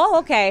 Oh,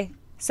 okay.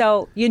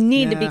 So you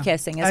need to be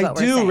kissing, is what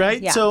we're saying. I do,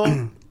 right? Yeah.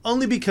 So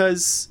only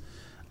because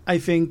I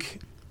think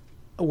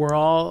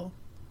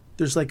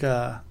there's like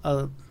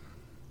an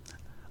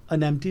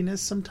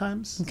emptiness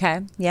sometimes.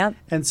 Okay. Yep.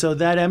 And so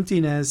that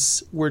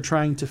emptiness we're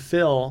trying to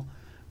fill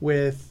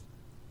with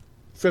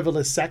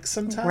frivolous sex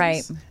sometimes.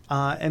 Right.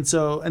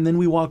 And then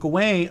we walk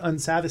away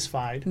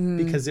unsatisfied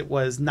because it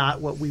was not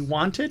what we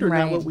wanted or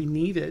not what we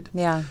needed.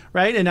 Yeah.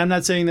 Right. And I'm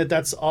not saying that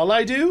that's all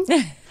I do.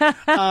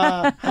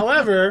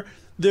 However,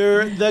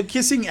 the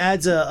kissing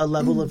adds a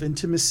level of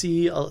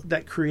intimacy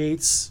that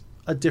creates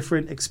a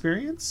different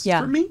experience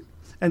for me.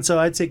 And so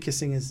I'd say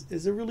kissing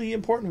is a really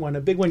important one,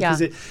 a big one,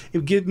 because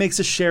it makes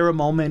us share a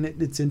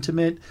moment. It's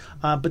intimate,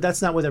 but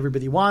that's not what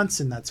everybody wants,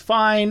 and that's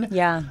fine.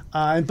 Yeah.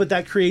 But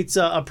that creates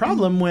a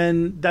problem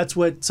when that's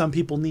what some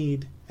people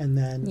need, and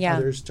then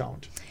others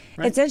don't.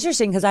 Right? It's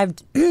interesting because I've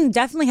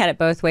definitely had it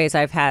both ways.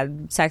 I've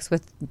had sex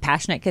with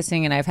passionate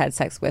kissing, and I've had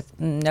sex with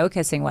no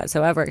kissing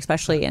whatsoever,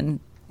 especially in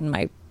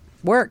my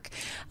work.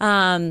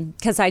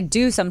 Because I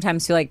do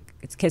sometimes feel like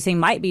kissing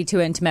might be too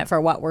intimate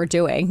for what we're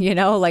doing,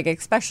 like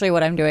especially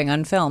what I'm doing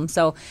on film.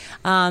 So,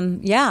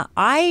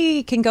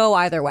 I can go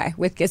either way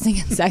with kissing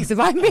and sex. If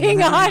I'm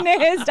being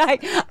honest,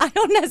 I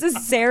don't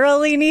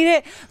necessarily need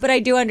it, but I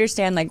do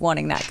understand like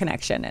wanting that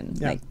connection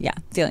and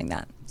feeling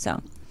that.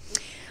 So,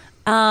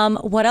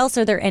 what else?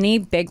 Are there any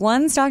big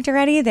ones, Dr.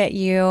 Reddy, that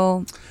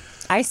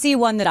I see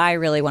one that I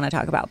really want to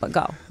talk about, but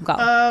go.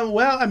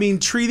 Well, I mean,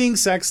 treating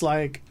sex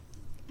like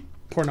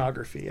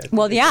pornography. I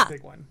think is a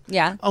big one.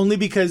 Yeah. Only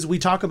because we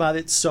talk about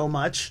it so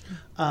much,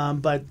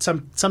 but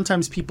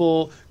sometimes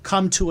people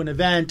come to an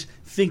event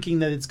thinking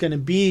that it's going to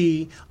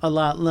be a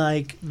lot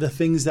like the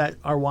things that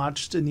are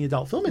watched in the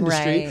adult film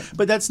industry. Right.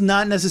 But that's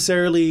not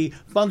necessarily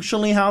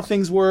functionally how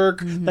things work.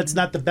 Mm-hmm. That's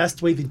not the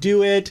best way to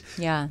do it.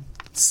 Yeah.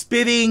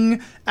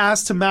 Spitting,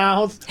 ass to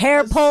mouth,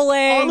 hair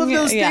pulling, all of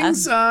those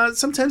things.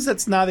 Sometimes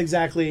that's not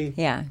exactly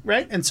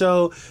right. And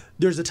so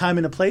there's a time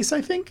and a place,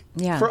 I think,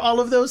 for all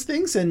of those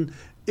things. And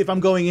if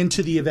I'm going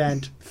into the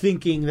event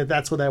thinking that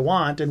that's what I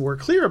want and we're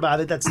clear about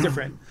it, that's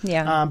different.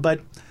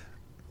 But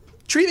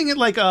treating it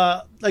like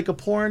a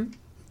porn,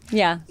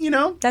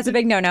 that's a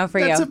big no-no for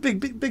you. That's a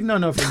big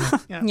no-no for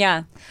me.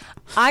 Yeah.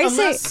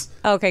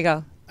 Okay,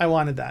 go. I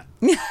wanted that.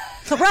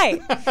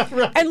 Right.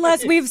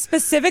 Unless we've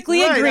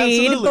specifically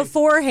agreed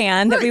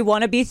beforehand that we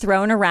want to be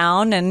thrown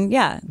around and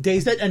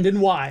days that end in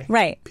Y.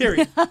 Right.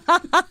 Period.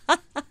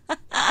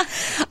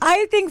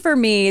 I think for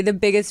me, the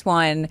biggest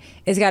one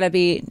is got to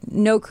be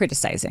no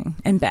criticizing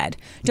in bed.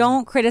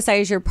 Don't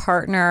criticize your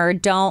partner.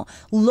 Don't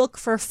look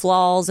for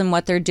flaws in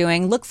what they're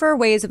doing. Look for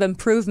ways of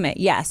improvement.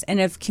 Yes. And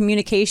of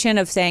communication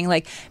of saying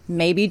like,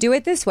 maybe do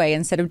it this way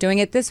instead of doing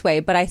it this way.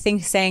 But I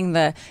think saying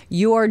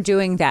you're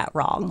doing that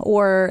wrong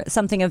or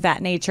something of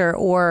that nature.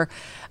 Or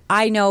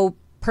I know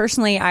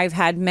personally, I've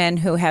had men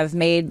who have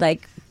made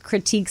like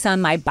critiques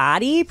on my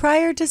body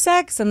prior to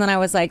sex, and then I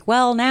was like,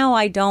 well, now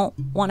I don't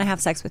want to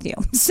have sex with you.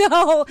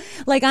 So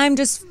like I'm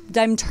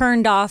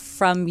turned off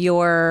from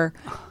your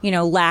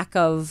lack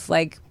of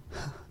like,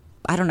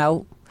 I don't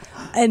know,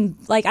 and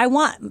like I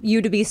want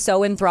you to be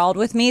so enthralled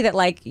with me that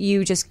like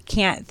you just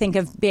can't think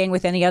of being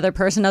with any other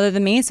person other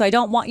than me. So I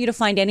don't want you to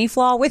find any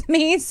flaw with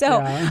me.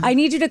 So I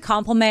need you to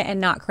compliment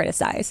and not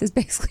criticize is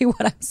basically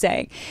what I'm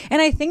saying.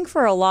 And I think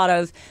for a lot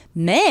of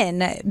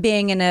men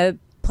being in a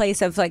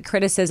place of like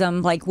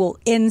criticism like will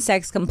end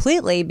sex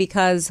completely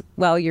because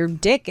your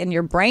dick and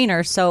your brain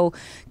are so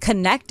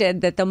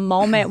connected that the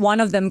moment one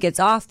of them gets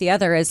off, the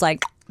other is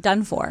like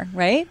done for,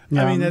 right?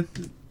 I mean that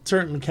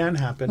certainly can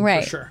happen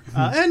for sure.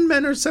 And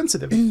men are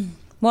sensitive.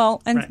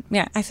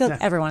 I feel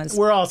like everyone is.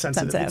 We're all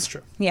sensitive. It's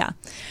true. Yeah.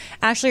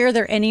 Ashley, are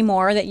there any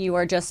more that you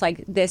are just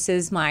like, this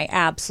is my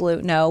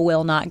absolute no,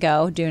 will not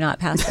go, do not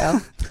pass go?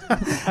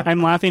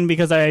 I'm laughing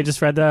because I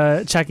just read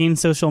the checking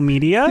social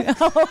media,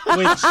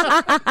 which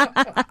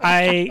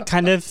I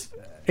kind of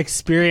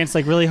experienced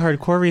like really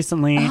hardcore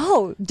recently.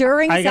 Oh,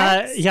 during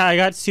sex? I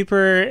got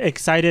super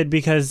excited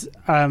because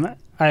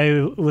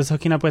I was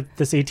hooking up with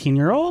this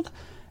 18-year-old.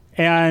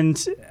 And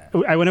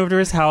I went over to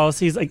his house.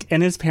 He's like in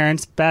his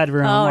parents'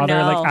 bedroom while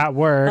they're like at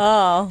work.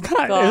 Oh,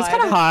 it was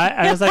kind of hot.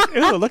 I was like,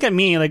 ooh, look at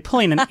me, like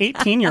pulling an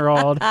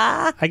 18-year-old.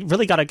 I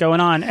really got it going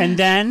on. And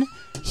then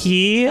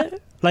he,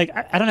 like,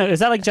 I don't know, is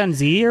that like Gen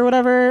Z or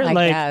whatever? I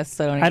like, guess.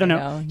 I don't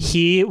know.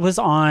 He was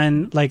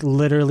on like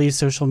literally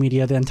social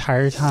media the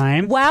entire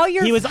time. Wow,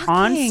 He was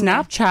on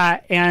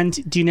Snapchat.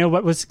 And do you know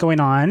what was going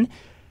on?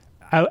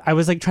 I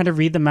was like trying to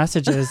read the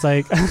messages,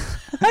 like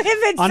if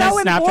it's on so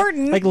a Snapchat,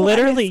 important, like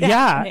literally,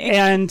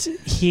 and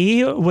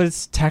he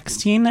was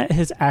texting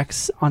his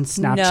ex on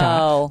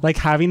Snapchat, like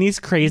having these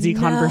crazy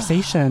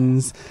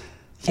conversations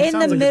in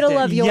the middle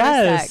of your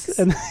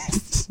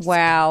sex.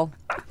 Wow.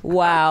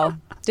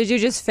 Did you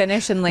just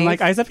finish and leave? I'm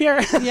like, eyes up here.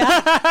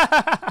 Yeah.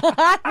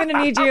 I'm going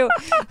to need you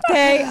to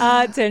pay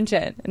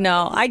attention.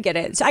 No, I get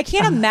it. So I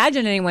can't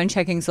imagine anyone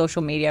checking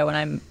social media when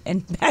I'm in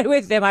bed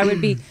with them.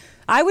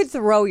 I would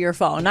throw your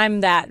phone.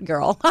 I'm that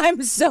girl.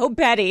 I'm so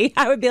petty.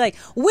 I would be like,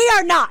 we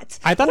are not.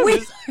 I thought it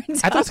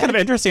was kind of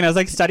interesting. I was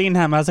like studying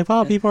him. I was like,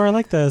 wow, people are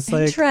like this.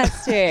 Like,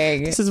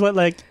 interesting. This is what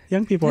like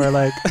young people are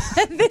like.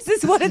 This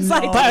is what it's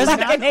like.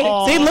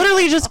 They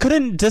literally just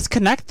couldn't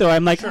disconnect though.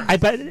 I'm like, I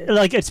bet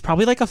like it's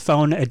probably like a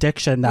phone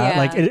addiction that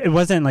like it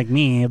wasn't like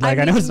me. Like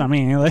I know it's not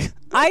me. Like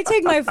I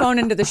take my phone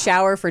into the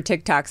shower for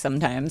TikTok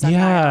sometimes. I'm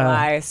not gonna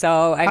lie.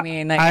 So I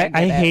mean, like,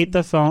 I hate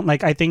the phone.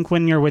 Like I think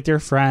when you're with your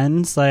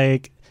friends,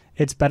 like.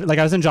 It's better. Like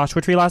I was in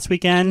Joshua Tree last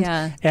weekend,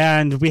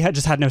 and we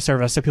had no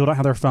service, so people don't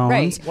have their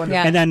phones. Right.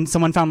 Yeah. And then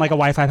someone found like a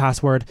Wi-Fi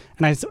password,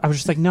 and I was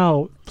just like,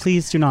 no,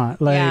 please do not.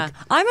 Like,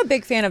 I'm a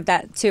big fan of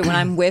that too. When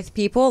I'm with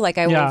people, like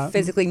I will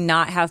physically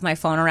not have my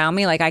phone around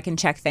me. Like I can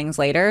check things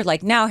later.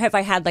 Like now, if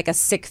I had like a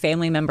sick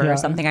family member or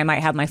something, I might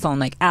have my phone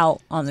like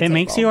out on the table. It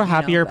makes you a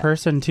happier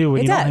person too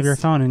when you don't have your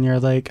phone and you're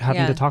like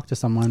having to talk to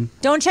someone.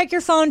 Don't check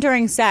your phone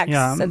during sex.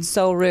 That's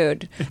so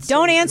rude.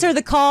 Don't answer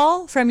the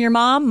call from your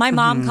mom. My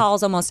mom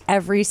calls almost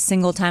every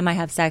single time I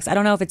have sex. I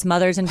don't know if it's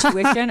mother's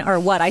intuition or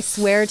what. I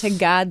swear to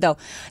God, though,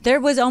 there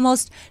was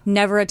almost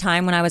never a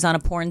time when I was on a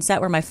porn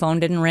set where my phone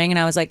didn't ring and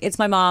I was like, it's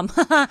my mom.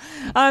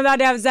 I'm about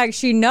to have sex.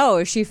 She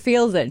knows. She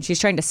feels it. She's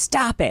trying to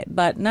stop it.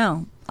 But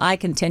no. I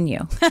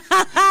continue.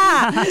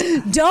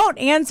 Don't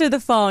answer the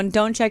phone.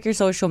 Don't check your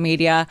social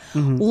media.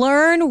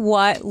 Learn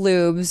what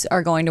lubes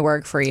are going to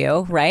work for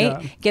you,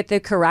 right? Yeah. Get the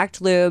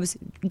correct lubes.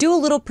 Do a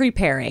little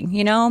preparing,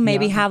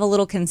 maybe have a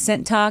little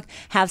consent talk,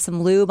 have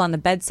some lube on the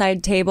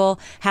bedside table,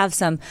 have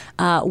some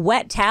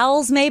wet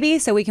towels maybe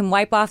so we can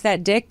wipe off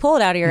that dick, pull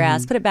it out of your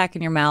ass, put it back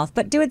in your mouth,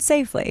 but do it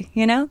safely,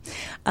 Wait,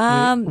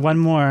 one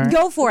more.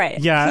 Go for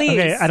it. Yeah. Please.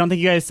 Okay. I don't think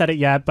you guys said it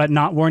yet, but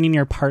not warning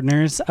your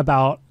partners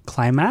about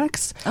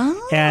climax.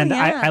 And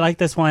I like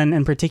this one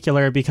in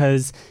particular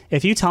because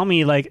if you tell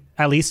me like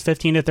at least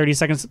 15 to 30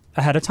 seconds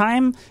ahead of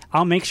time,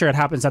 I'll make sure it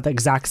happens at the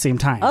exact same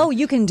time. Oh,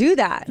 you can do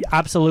that.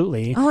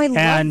 Absolutely. Oh, I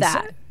love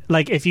that.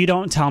 Like if you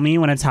don't tell me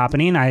when it's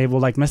happening, I will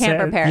like miss Can't it.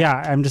 Prepare. Yeah,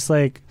 I'm just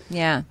like,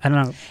 I don't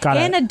know.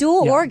 And a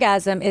dual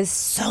orgasm is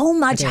so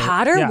much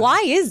hotter. Yeah.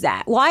 Why is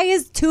that? Why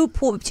is two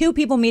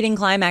people meeting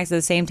climax at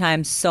the same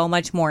time so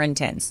much more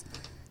intense?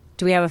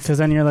 Do we have a? Because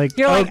then you're like,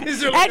 and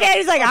he's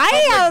like,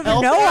 I have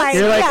no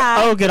idea. You're like,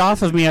 oh, get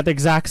off of me at the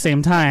exact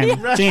same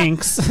time.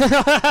 Jinx. You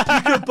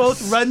could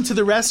both run to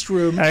the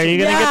restroom. Are you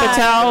gonna get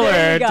the towel,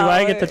 or do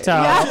I get the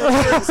towel?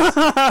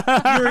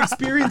 Yeah. You're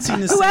experiencing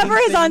the Whoever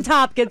same is on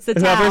top gets the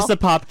towel. Whoever's the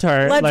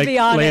Pop-Tart, Let's be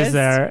honest. lays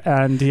there,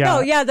 and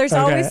there's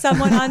always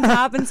someone on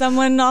top and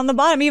someone on the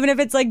bottom, even if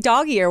it's like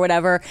doggy or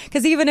whatever.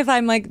 Because even if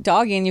I'm like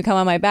doggy and you come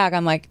on my back,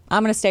 I'm like,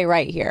 I'm gonna stay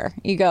right here.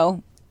 You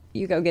go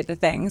get the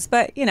things,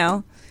 but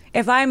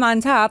if I'm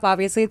on top,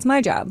 obviously it's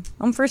my job.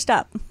 I'm first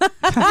up.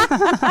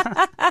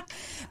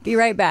 Be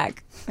right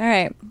back. All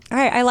right.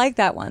 I like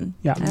that one.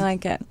 Yeah. I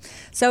like it.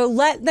 So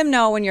let them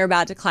know when you're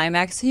about to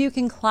climax so you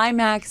can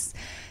climax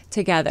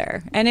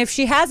together. And if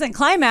she hasn't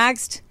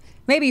climaxed,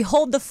 maybe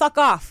hold the fuck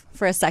off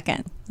for a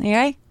second. All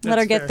right? Let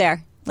her get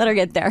there. Let her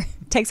get there.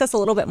 Takes us a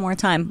little bit more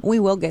time. We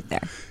will get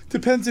there.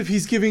 Depends if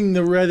he's giving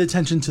the right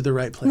attention to the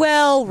right place.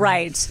 Well,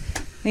 right.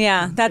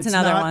 Yeah, that's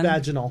another one. It's not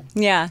vaginal.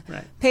 Yeah.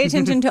 Right. Pay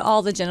attention to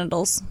all the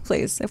genitals,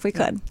 please, if we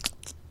could.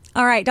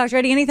 All right, Dr.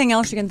 Eddie, anything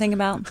else you can think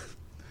about?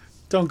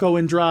 Don't go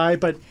in dry,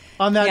 but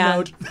on that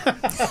note.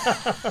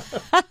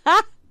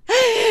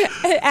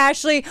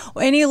 Ashley,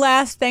 any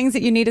last things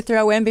that you need to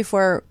throw in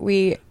before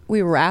we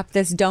wrap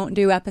this Don't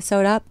Do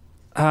episode up?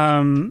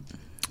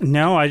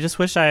 No, I just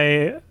wish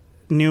I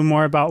knew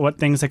more about what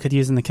things I could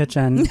use in the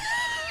kitchen.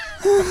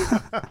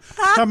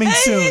 Coming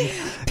soon.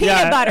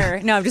 Peanut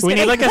butter. No, I'm just kidding.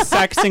 We need like a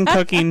sex and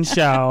cooking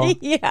show.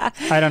 Yeah.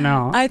 I don't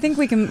know. I think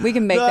we can make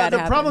that happen.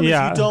 The problem is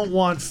you don't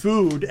want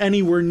food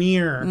anywhere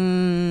near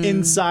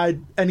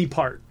inside any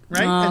part,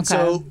 right? Oh, and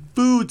so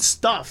food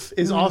stuff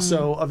is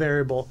also a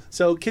variable.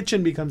 So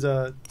kitchen becomes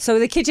So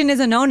the kitchen is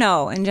a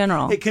no-no in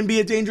general. It can be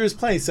a dangerous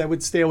place. I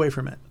would stay away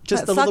from it.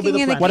 Just a little bit of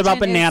planning. What about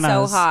bananas?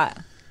 So hot.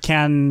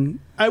 Can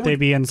they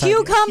be inside?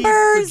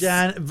 Cucumbers.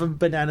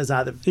 Bananas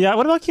out of. Yeah.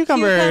 What about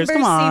cucumbers?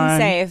 Come on. Seem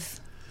safe.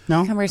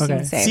 No? Cucumbers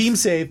seem safe. Seem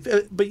safe,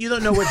 but you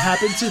don't know what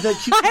happens to the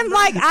cucumber. I'm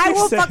like, I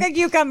will fuck a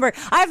cucumber.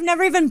 I've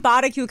never even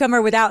bought a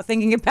cucumber without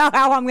thinking about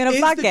how I'm going to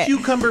fuck it. Has the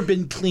cucumber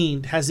been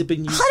cleaned? Has it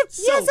been used?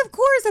 Yes, of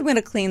course I'm going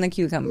to clean the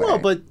cucumber. Well,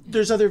 but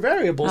there's other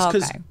variables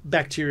because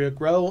bacteria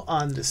grow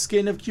on the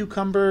skin of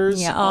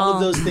cucumbers. Yeah, all of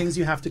those things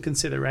you have to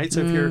consider, right?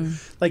 So if you're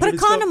like, put a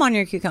condom on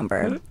your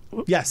cucumber.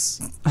 Yes,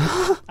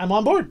 I'm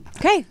on board.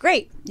 Okay,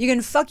 great. You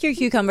can fuck your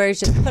cucumbers.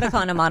 Just put a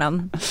condom on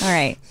them. All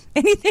right.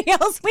 Anything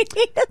else we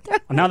need to throw?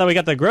 Now that we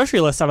got the grocery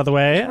list out of the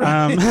way,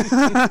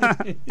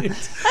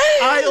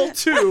 aisle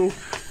 2.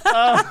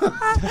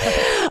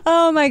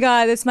 Oh my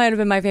God, this might have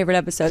been my favorite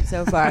episode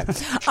so far.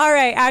 All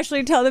right,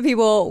 Ashley, tell the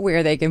people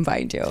where they can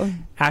find you.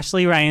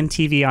 Ashley Ryan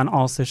TV on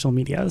all social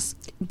medias.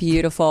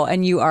 Beautiful.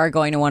 And you are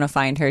going to want to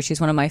find her.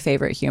 She's one of my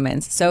favorite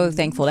humans. So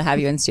thankful to have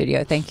you in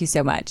studio. Thank you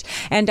so much.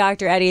 And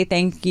Dr. Eddie,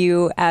 thank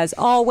you as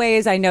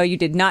always. I know you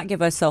did not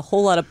give us a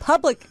whole lot of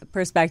public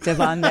perspective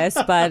on this,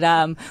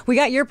 but we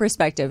got your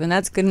perspective, and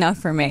that's good enough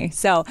for me.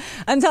 So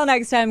until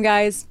next time,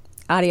 guys,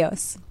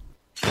 adios.